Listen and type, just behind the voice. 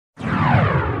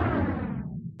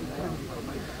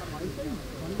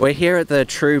We're here at the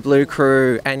True Blue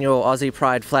Crew annual Aussie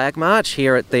Pride Flag March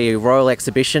here at the Royal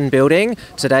Exhibition Building.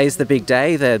 Today's the big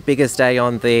day, the biggest day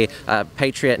on the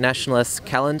Patriot Nationalist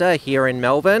calendar here in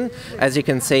Melbourne. As you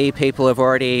can see, people have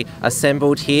already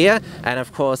assembled here, and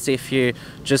of course if you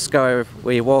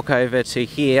we walk over to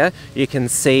here, you can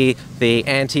see the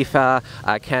Antifa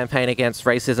campaign against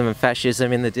racism and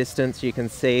fascism in the distance. You can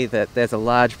see that there's a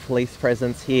large police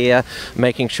presence here,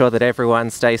 making sure that everyone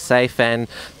stays safe, and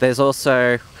there's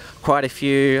also quite a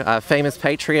few famous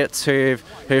patriots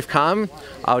who've come.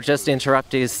 I'll just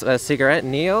interrupt his cigarette.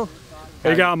 Neil? How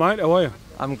you going, mate? How are you?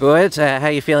 I'm good. How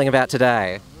are you feeling about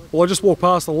today? Well, I just walked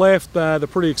past the left. They're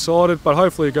pretty excited, but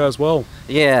hopefully it goes well.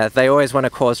 Yeah, they always want to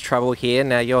cause trouble here.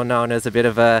 Now you're known as a bit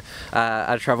of a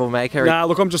troublemaker. Nah,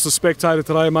 look, I'm just a spectator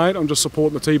today, mate. I'm just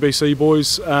supporting the TBC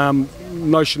boys.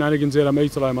 No shenanigans out of me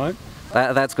today, mate.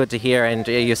 That's good to hear. And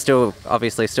you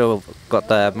obviously still got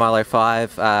the Milo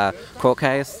 5 court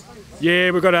case?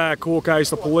 Yeah, we've got a court case.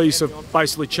 The police have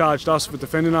basically charged us for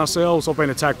defending ourselves. I've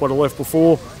been attacked by the left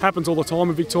before. Happens all the time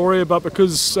in Victoria, but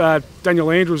because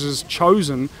Daniel Andrews has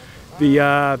chosen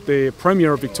the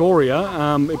Premier of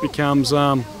Victoria, it becomes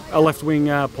a left-wing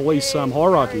police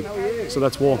hierarchy. So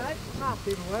that's why.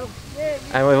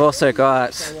 And we've also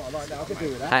got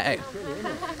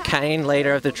Kane,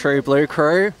 leader of the True Blue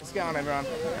Crew. What's going on,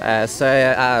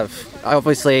 everyone?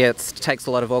 Obviously it takes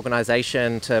a lot of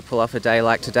organisation to pull off a day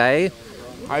like today.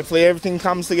 Hopefully everything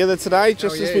comes together today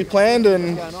just as we planned,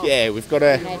 and yeah, we've got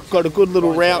a good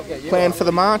little route planned for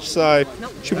the march, so it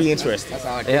should be interesting.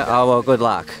 Yeah, oh well, good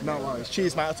luck. No worries.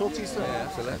 Cheers, mate. I'll talk to you soon. Yeah,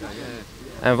 absolutely.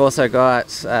 And we've also got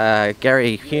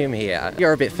Gary Hume here.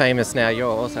 You're a bit famous now, you're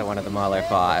also one of the Milo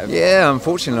 5. Yeah,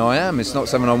 unfortunately I am. It's not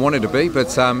something I wanted to be,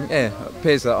 but yeah, it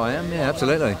appears that I am, yeah,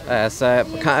 absolutely.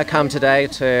 So come today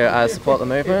to support the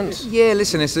movement? Yeah,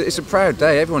 listen, it's a proud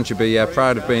day. Everyone should be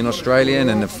proud of being Australian,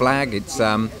 and the flag, it's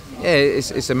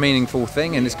a meaningful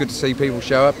thing, and it's good to see people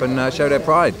show up and show their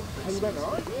pride.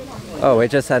 Oh, we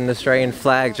just had an Australian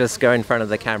flag just go in front of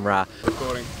the camera.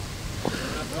 Recording.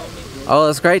 Oh,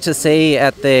 it's great to see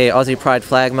at the Aussie Pride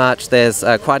Flag March there's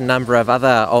quite a number of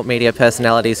other alt media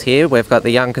personalities here. We've got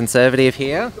the Young Conservative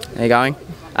here. How you going?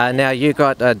 Now you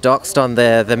got doxed on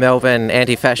the Melbourne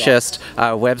anti-fascist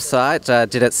website.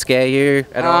 Did it scare you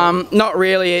at all? Not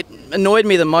really. It annoyed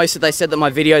me the most that they said that my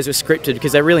videos were scripted,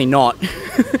 because they're really not.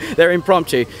 They're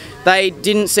impromptu. They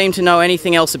didn't seem to know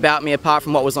anything else about me apart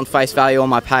from what was on face value on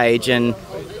my page, and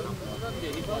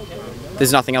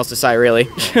there's nothing else to say, really.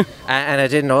 And it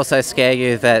didn't also scare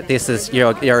you that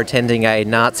you're attending a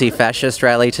Nazi fascist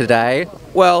rally today?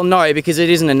 Well, no, because it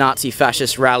isn't a Nazi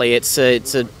fascist rally. It's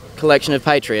a collection of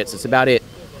patriots. It's about it.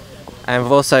 And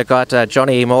we've also got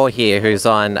Johnny Moore here, who's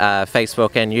on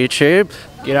Facebook and YouTube.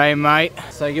 G'day, mate.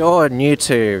 So you're new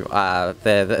to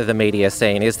the media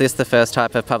scene. Is this the first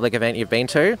type of public event you've been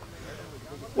to?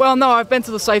 Well, no, I've been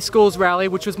to the Safe Schools rally,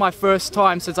 which was my first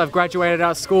time since I've graduated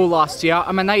out of school last year.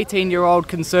 I'm an 18-year-old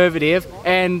conservative,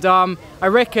 and I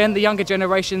reckon the younger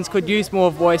generations could use more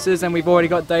voices, and we've already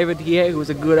got David here, who's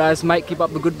a good-ass mate. Keep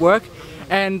up the good work.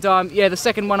 And yeah, the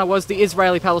second one was the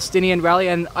Israeli-Palestinian rally,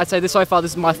 and I'd say so far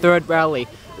this is my third rally.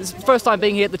 This is the first time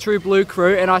being here at the True Blue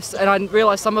Crew, and I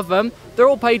realised some of them, they're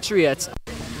all patriots.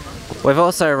 We've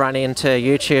also run into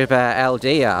YouTuber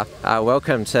Aldia.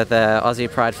 Welcome to the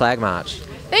Aussie Pride Flag March.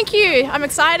 Thank you. I'm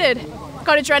excited.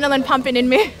 Got adrenaline pumping in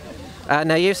me.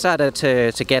 Now you've started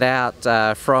to get out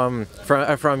from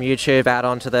YouTube out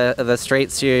onto the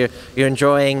streets. You're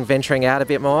enjoying venturing out a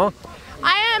bit more?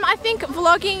 I am. I think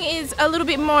vlogging is a little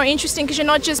bit more interesting because you're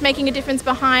not just making a difference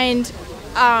behind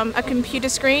a computer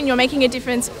screen. You're making a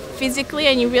difference physically,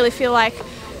 and you really feel like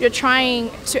you're trying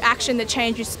to action the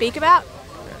change you speak about.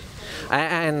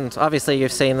 And obviously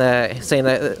you've seen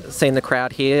the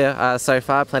crowd here so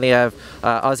far. Plenty of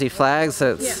Aussie flags.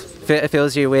 It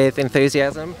fills you with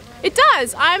enthusiasm. It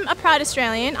does. I'm a proud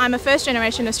Australian. I'm a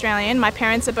first-generation Australian. My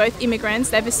parents are both immigrants.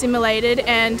 They've assimilated,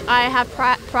 and I have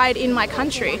pride in my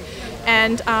country.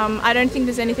 And I don't think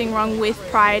there's anything wrong with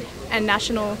pride and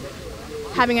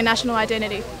having a national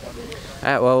identity.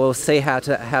 Well, we'll see how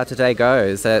today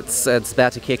goes. It's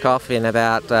about to kick off in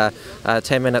about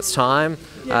 10 minutes' time.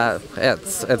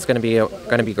 It's going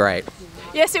to be great.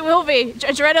 Yes, it will be.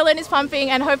 Adrenaline is pumping,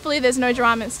 and hopefully there's no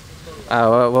dramas.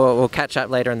 We'll catch up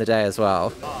later in the day as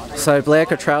well. So Blair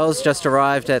Cottrell's just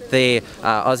arrived at the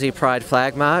Aussie Pride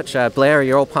Flag March. Blair, are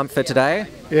you all pumped for today?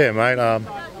 Yeah, mate.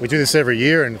 We do this every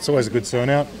year, and it's always a good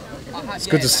turnout. It's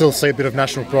good to still see a bit of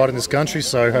national pride in this country,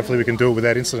 so hopefully we can do it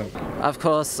without incident. Of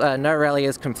course, no rally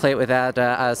is complete without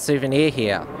a souvenir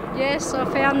here. Yes,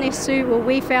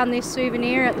 we found this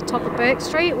souvenir at the top of Bourke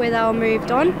Street where they were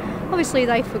moved on. obviously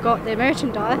they forgot their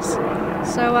merchandise.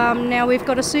 So now we've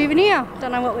got a souvenir.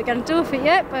 Don't know what we're going to do with it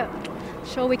yet, but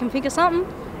sure we can think of something.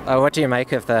 What do you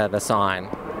make of the sign?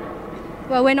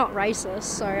 Well, we're not racist,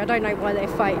 so I don't know why they're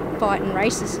fighting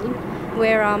racism.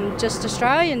 We're just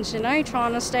Australians, you know,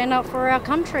 trying to stand up for our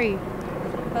country.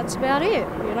 That's about it,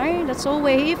 you know. That's all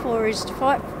we're here for, is to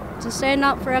fight, to stand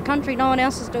up for our country. No one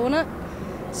else is doing it,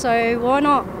 so why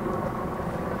not?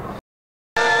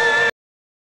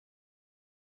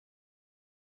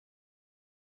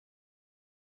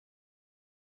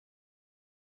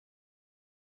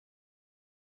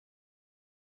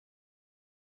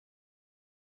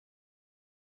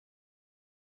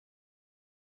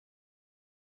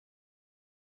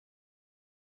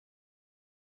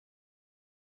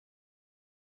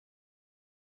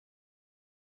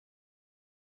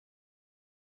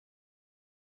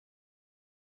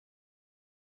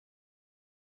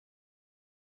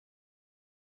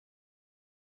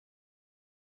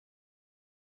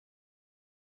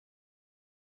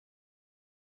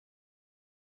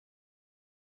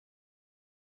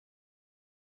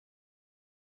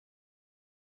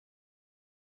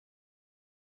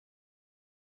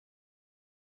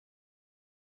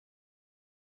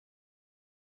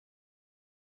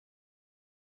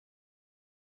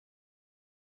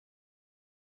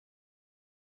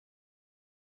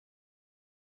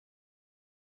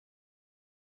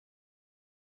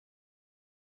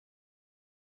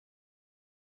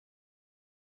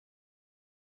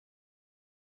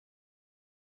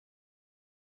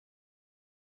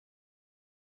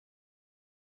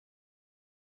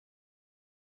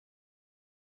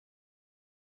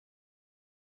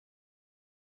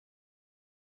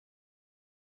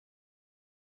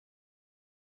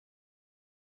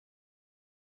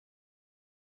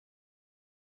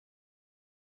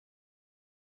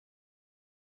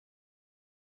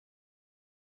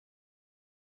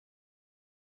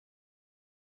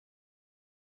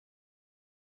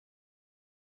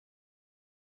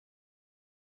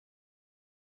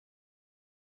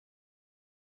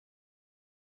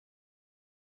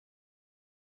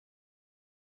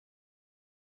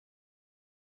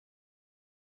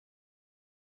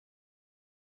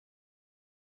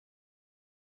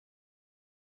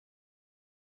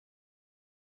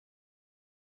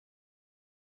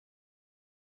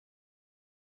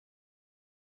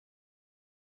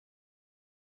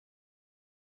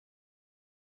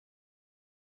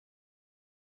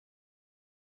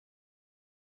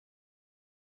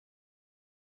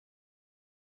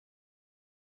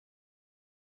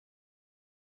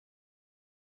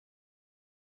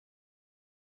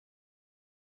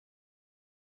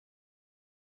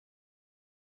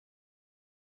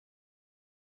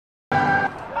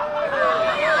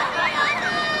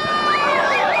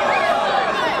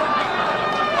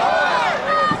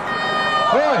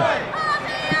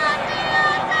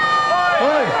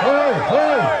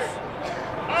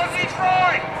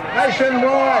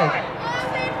 Nationwide!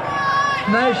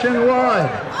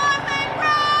 Nationwide!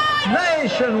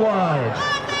 Nationwide!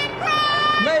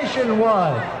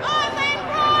 Nationwide!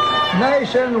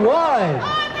 Nationwide!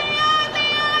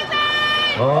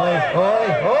 Oi, oi,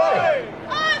 oi!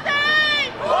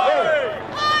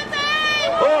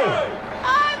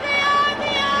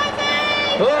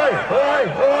 Oi, oi,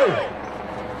 oi!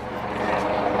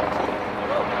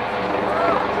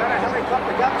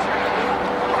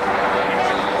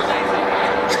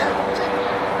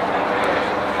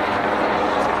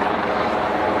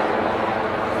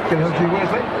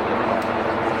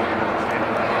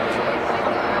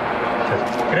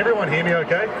 Can everyone hear me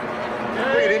okay?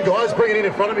 Bring it in, guys. Bring it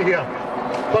in front of me here.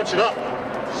 Bunch it up.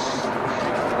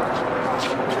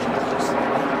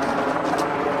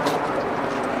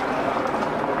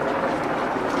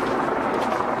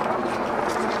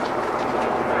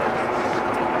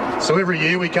 So every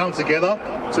year we come together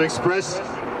to express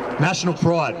national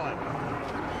pride,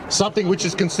 something which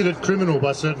is considered criminal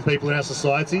by certain people in our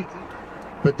society.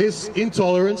 But this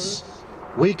intolerance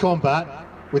we combat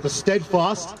with a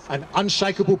steadfast and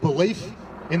unshakable belief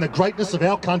in the greatness of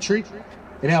our country,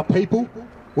 in our people,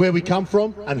 where we come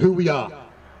from and who we are.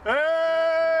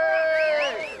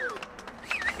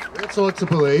 We're taught to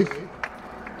believe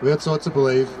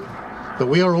that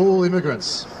we are all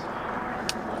immigrants.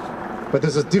 But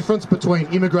there's a difference between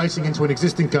immigrating into an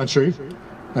existing country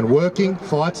and working,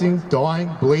 fighting,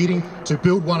 dying, bleeding to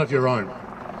build one of your own.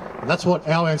 And that's what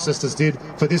our ancestors did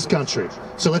for this country.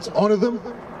 So let's honour them,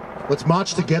 let's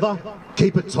march together,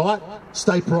 keep it tight,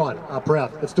 stay proud.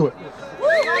 Let's do it.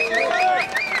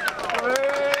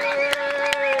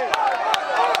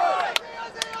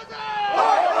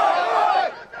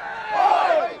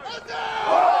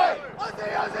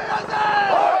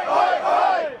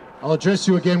 I'll address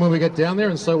you again when we get down there,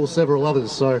 and so will several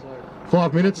others. So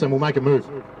 5 minutes and we'll make a move.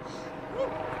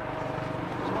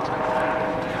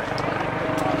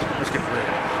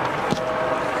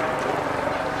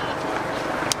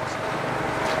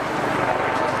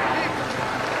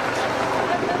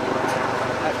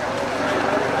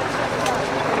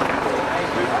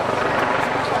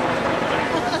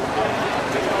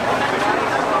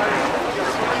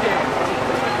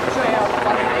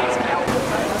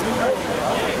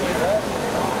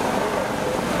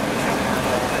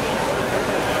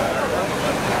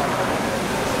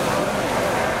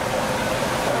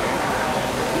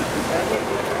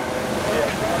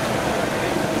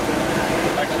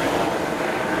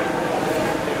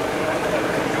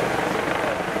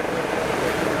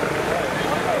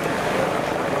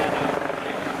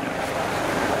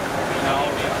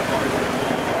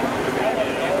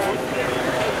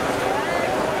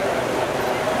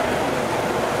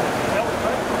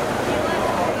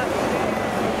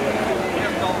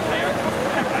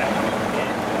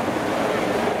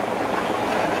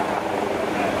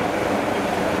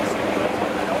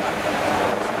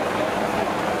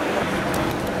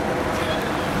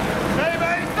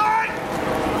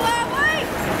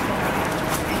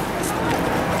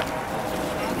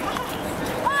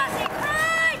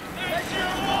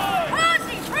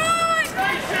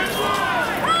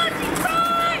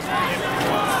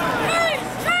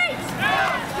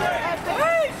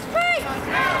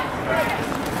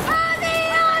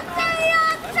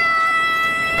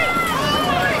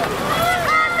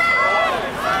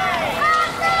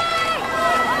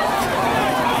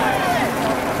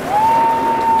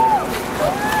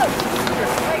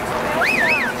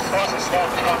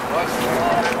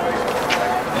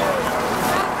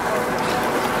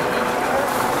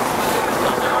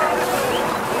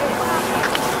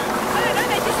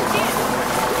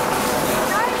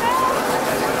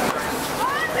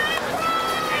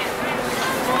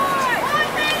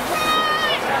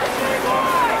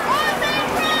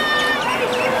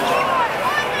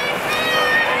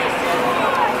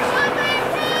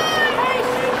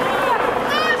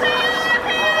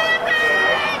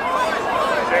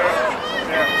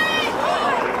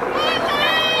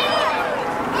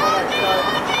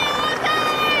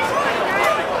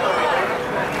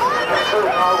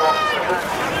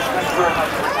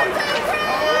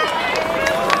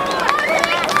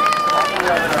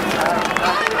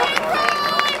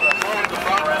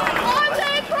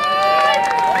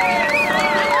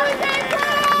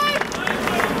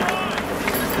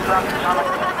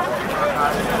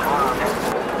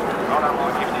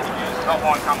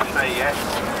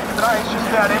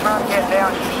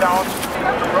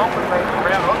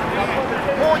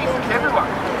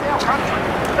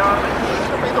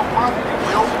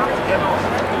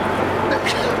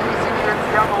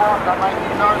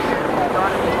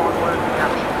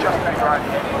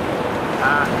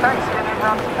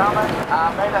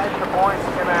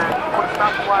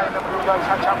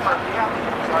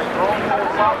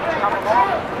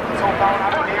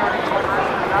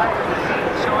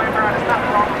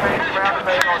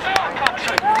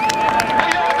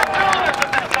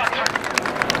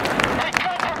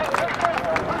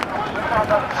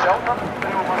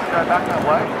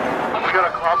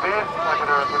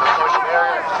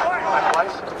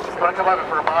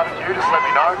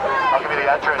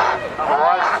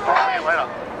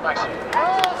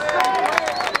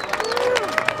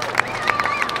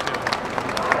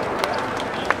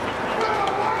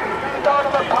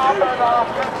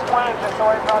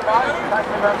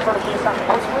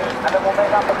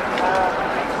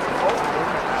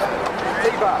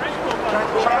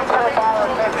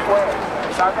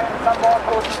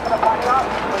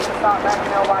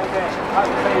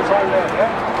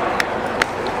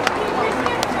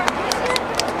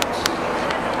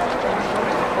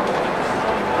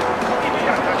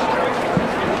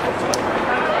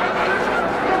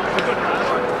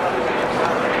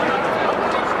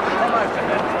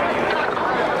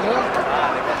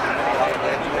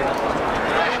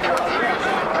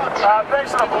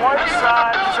 Thanks to the boys.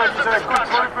 You're good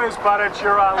troopers, but it's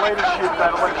your leadership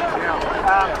that let you down.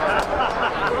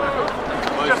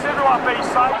 Just everyone be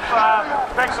safe.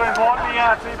 Thanks for inviting me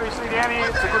TBC down here.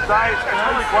 It's a good day. It's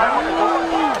really great what you're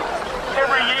doing.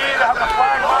 Every year they have the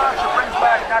flag march. It brings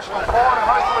back national pride, and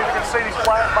hopefully we can see this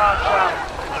flag march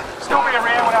still be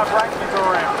around when our great kids are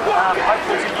around.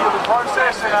 Hopefully it's a yearly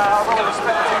process, and I really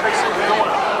respect the TBC for doing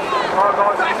it. All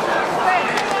right, guys.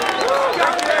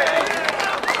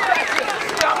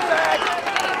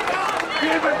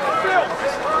 Human filth!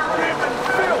 Human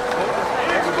filth!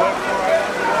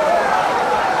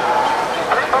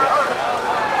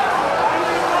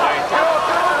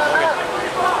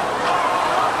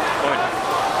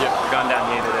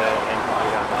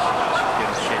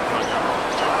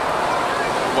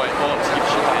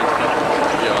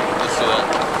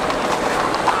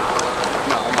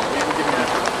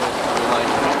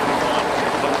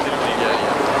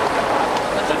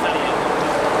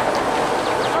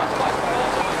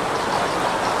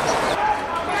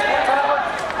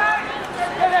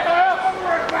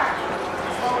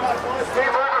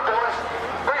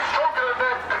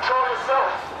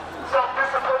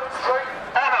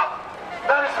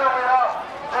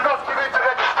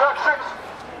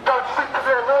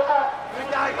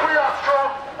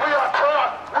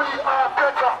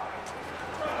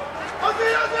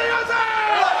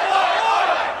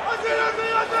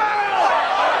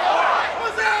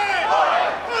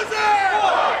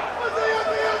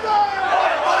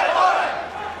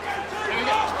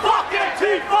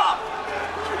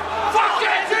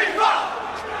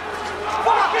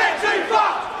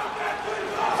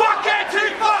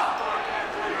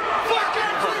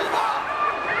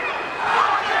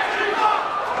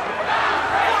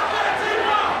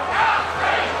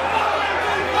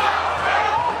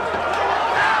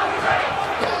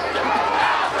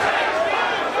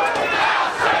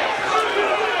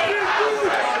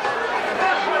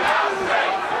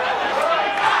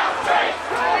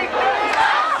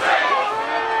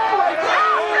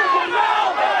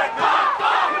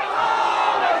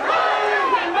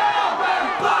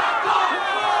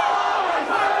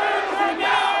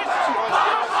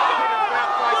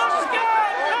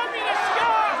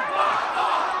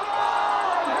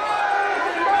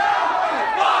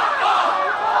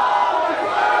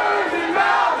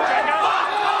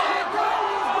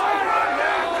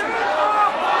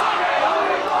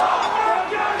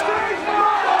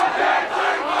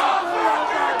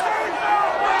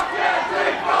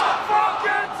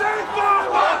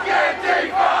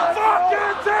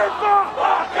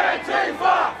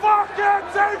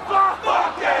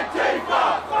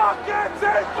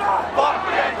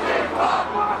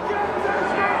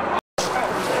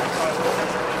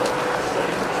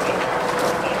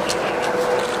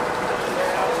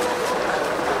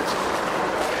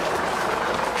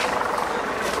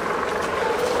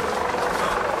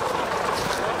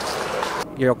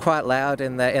 You're quite loud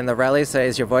in the rally, so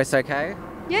is your voice okay?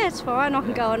 Yeah, it's fine. I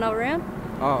can go another round.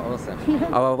 Oh, awesome.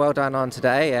 Oh, well done on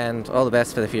today, and all the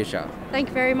best for the future. Thank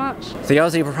you very much. The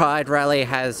Aussie Pride Rally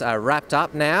has wrapped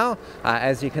up now.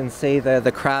 As you can see,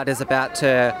 the crowd is about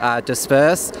to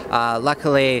disperse.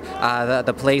 Luckily,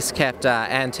 the police kept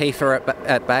Antifa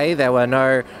at bay. There were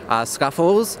no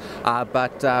scuffles,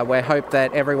 but we hope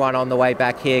that everyone on the way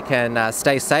back here can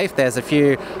stay safe. There's a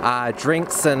few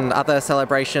drinks and other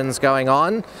celebrations going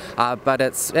on, but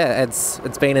it's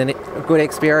been a good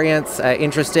experience,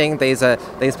 interesting.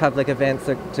 These public events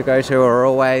to go to are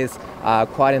always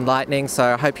quite enlightening, so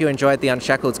I hope you enjoyed the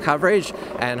Unshackled's coverage,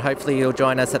 and hopefully you'll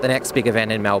join us at the next big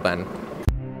event in Melbourne.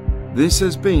 This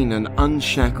has been an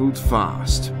Unshackled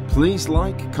Fast. Please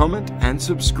like, comment and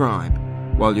subscribe.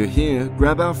 While you're here,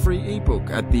 grab our free ebook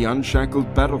at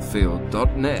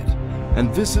theunshackledbattlefield.net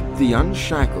and visit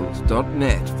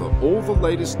theunshackleded.net for all the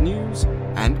latest news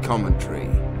and commentary.